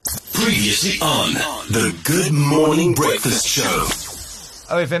Previously on the Good Morning Breakfast Show.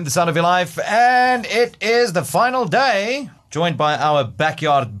 OFM, the sound of your life, and it is the final day. Joined by our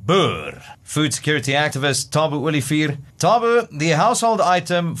backyard Boer, food security activist Thabo Olivier. Thabo, the household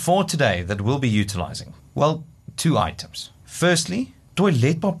item for today that we'll be utilizing. Well, two items. Firstly,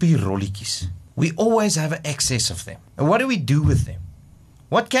 toiletpapier rolletjies. We always have an excess of them. And what do we do with them?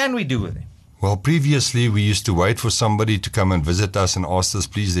 What can we do with them? Well, previously we used to wait for somebody to come and visit us and ask us,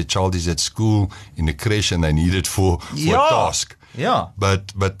 please, their child is at school in the creche and they need it for a task. Yeah.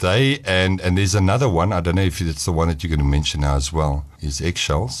 But they, and there's another one, I don't know if it's the one that you're going to mention now as well, is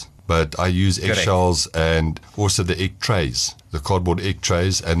eggshells. But I use eggshells and also the egg trays, the cardboard egg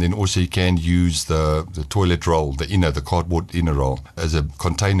trays, and then also you can use the toilet roll, the cardboard inner roll, as a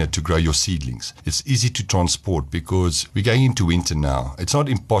container to grow your seedlings. It's easy to transport because we're going into winter now. It's not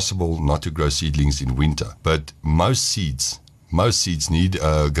impossible not to grow seedlings in winter, but most seeds need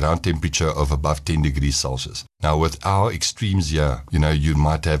a ground temperature of above 10 degrees Celsius. Now, with our extremes here, you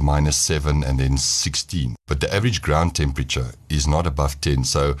might have -7 and then 16. But the average ground temperature is not above 10.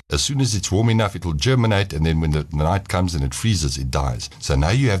 So as soon as it's warm enough, it will germinate. And then when the night comes and it freezes, it dies. So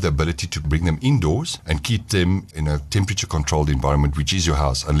now you have the ability to bring them indoors and keep them in a temperature-controlled environment, which is your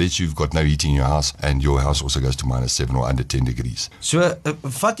house, unless you've got no heating in your house and your house also goes to -7 or under 10 degrees. So,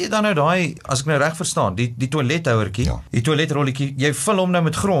 vat jy dan nou daai, as ek nou reg verstaan, die toilethouertjie, die toiletrolletjie, jy vul hom nou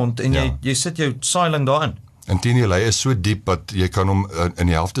met grond en jy sit jou saailing daarin. Inteendeel, hy is so diep dat jy kan hom in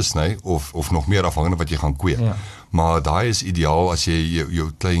die helfte sny of nog meer afhangende wat jy gaan kweek. Ja. Maar daai is ideaal as jy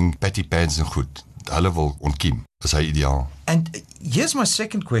jou klein patty pans en goed, hulle wil ontkiem. Is hy ideaal. And here's my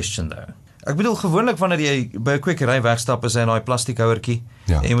second question though. Ek bedoel gewoonlik wanneer jy by 'n kwekery wegstap is hy in daai plastiekhouertjie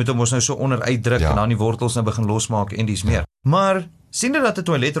en jy moet hom ons nou so onder uitdruk en dan die wortels nou begin losmaak en dis meer. Maar sien jy dat 'n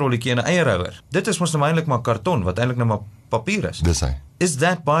toiletrolletjie en 'n eierhouer, dit is mos nou eintlik maar karton wat eintlik nou maar papier is. Dis hy. Is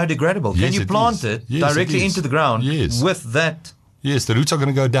that biodegradable? Yes, can you plant it directly into the ground with that? Yes, the roots are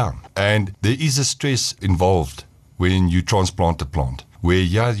going to go down. And there is a stress involved when you transplant a plant, where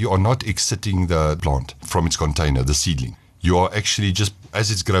you are not exiting the plant from its container, the seedling. You are actually just, as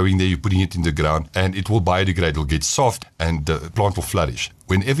it's growing there, you're putting it in the ground and it will biodegrade, it will get soft and the plant will flourish.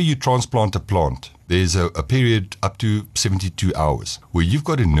 Whenever you transplant a plant, there's a period up to 72 hours where you've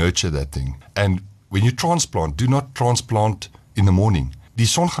got to nurture that thing. And when you transplant, do not transplant in the morning. Die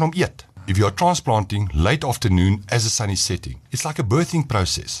son gaan hom eet. If you are transplanting late afternoon as the sun is setting, it's like a birthing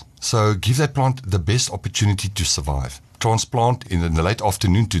process. So give that plant the best opportunity to survive. Transplant in the late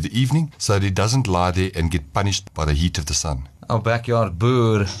afternoon to the evening so that it doesn't lie there and get punished by the heat of the sun. Our backyard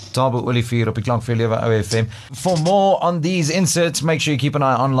Boer, Thabo Olivier op die klank vir lewe OFM. For more on these inserts, make sure you keep an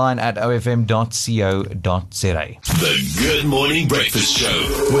eye online at ofm.co.za. The Good Morning Breakfast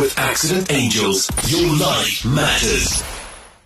Show with Accident Angels. Your life matters.